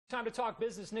Time to talk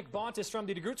business. Nick Bontis from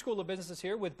the DeGroote School of Business is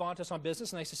here with Bontis on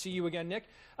Business. Nice to see you again, Nick.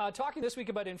 Talking this week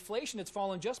about inflation, it's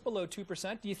fallen just below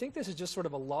 2%. Do you think this is just sort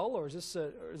of a lull, or is this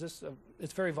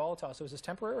it's very volatile? So is this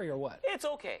temporary or what? It's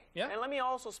okay. Yeah. And let me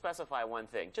also specify one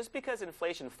thing. Just because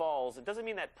inflation falls, it doesn't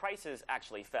mean that prices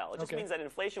actually fell. It just means that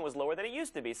inflation was lower than it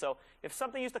used to be. So if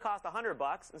something used to cost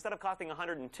 $100, instead of costing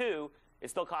 102, it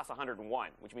still costs 101,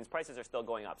 which means prices are still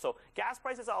going up. So gas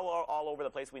prices are all over the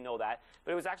place, we know that.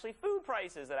 But it was actually food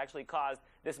prices that actually caused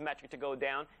this metric to go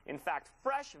down. In fact,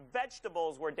 fresh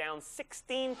vegetables were down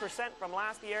 16% from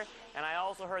last year. And I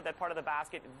also heard that part of the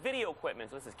basket, video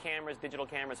equipment, so this is cameras, digital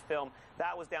cameras, film,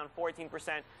 that was down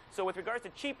 14%. So with regards to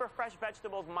cheaper fresh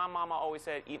vegetables, my mama always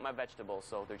said, eat my vegetables,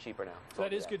 so they're cheaper now. So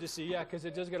that is good to see, yeah, because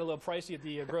it does get a little pricey at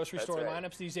the grocery store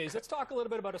lineups these days. Let's talk a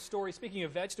little bit about a story. Speaking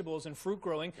of vegetables and fruit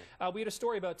growing, we had a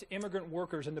story about immigrant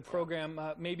workers and the program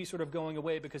maybe sort of going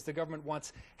away because the government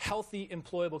wants healthy,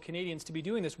 employable Canadians to be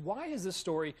doing this. Why has this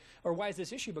story, or why has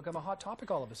this issue become a hot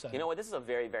topic all of a sudden? You know what, this is a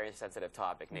very, very sensitive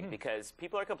topic, Nick, because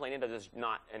people are complaining that there's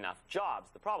not enough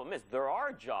jobs. The problem is there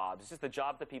are jobs. It's just the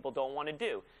job that people don't want to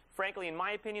do. Frankly, in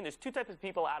my opinion, there's two types of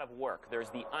people out of work. There's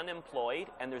the unemployed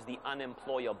and there's the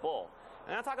unemployable.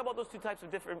 I'm going to talk about those two types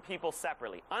of different people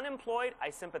separately. Unemployed,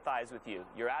 I sympathize with you.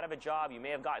 You're out of a job. You may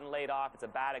have gotten laid off. It's a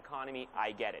bad economy.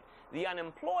 I get it. The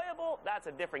unemployable, that's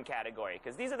a different category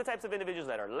because these are the types of individuals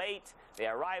that are late. They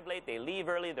arrive late. They leave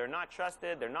early. They're not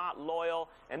trusted. They're not loyal.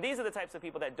 And these are the types of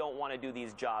people that don't want to do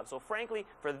these jobs. So frankly,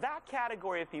 for that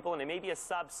category of people, and it may be a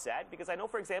subset, because I know,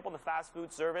 for example, in the fast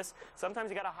food service,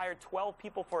 sometimes you got to hire 12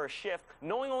 people for a shift,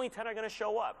 knowing only 10 are going to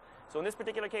show up. So in this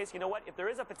particular case, you know what? If there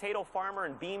is a potato farmer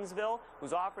in Beamsville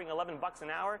who's offering $11 an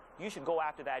hour, you should go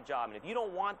after that job. And if you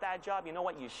don't want that job, you know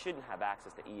what? You shouldn't have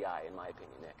access to EI, in my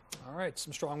opinion, Nick. All right,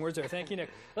 some strong words there. Thank you, Nick.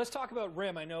 Let's talk about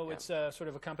RIM. I know it's sort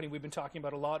of a company we've been talking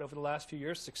about a lot over the last few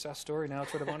years, success story. Now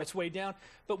it's sort of on its way down.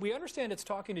 But we understand it's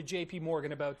talking to JP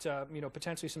Morgan about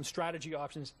potentially some strategy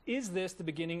options. Is this the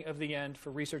beginning of the end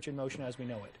for Research in Motion as we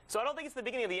know it? So I don't think it's the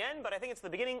beginning of the end, but I think it's the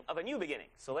beginning of a new beginning.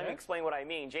 So let me explain what I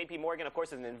mean. JP Morgan, of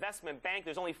course, is an investment bank.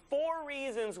 There's only 4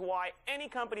 reasons why any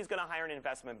company is going to hire an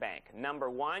investment bank. Number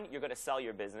 1, you're going to sell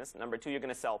your business. Number 2, you're going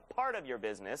to sell part of your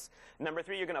business. Number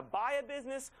 3, you're going to buy a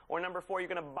business. Or number 4, you're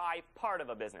going to buy part of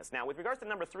a business. Now, with regards to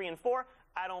number 3 and 4,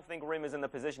 I don't think RIM is in the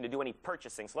position to do any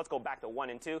purchasing. So let's go back to 1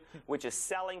 and 2, which is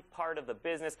selling part of the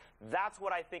business. That's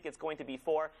what I think it's going to be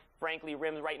for. Frankly,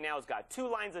 RIM right now has got 2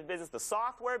 lines of business, the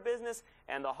software business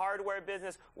and the hardware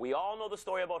business. We all know the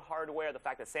story about hardware, the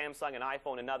fact that Samsung and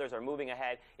iPhone and others are moving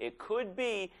ahead. It could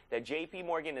be that JP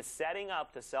Morgan is setting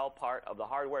up to sell part of the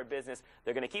hardware business.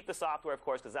 They're going to keep the software, of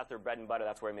course, because that's their bread and butter.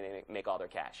 That's where they make all their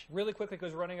cash. Really quickly,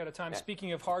 because we're running out of time.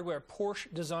 Speaking of hardware,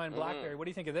 Porsche Design BlackBerry. What do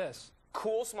you think of this?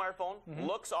 Cool smartphone,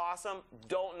 looks awesome,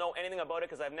 don't know anything about it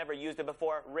because I've never used it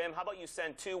before. RIM, how about you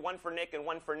send 2, one for Nick, and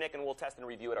we'll test and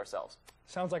review it ourselves.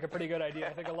 Sounds like a pretty good idea.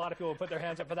 I think a lot of people will put their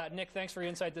hands up for that. Nick, thanks for your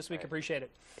insight this week. Appreciate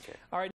it. All right.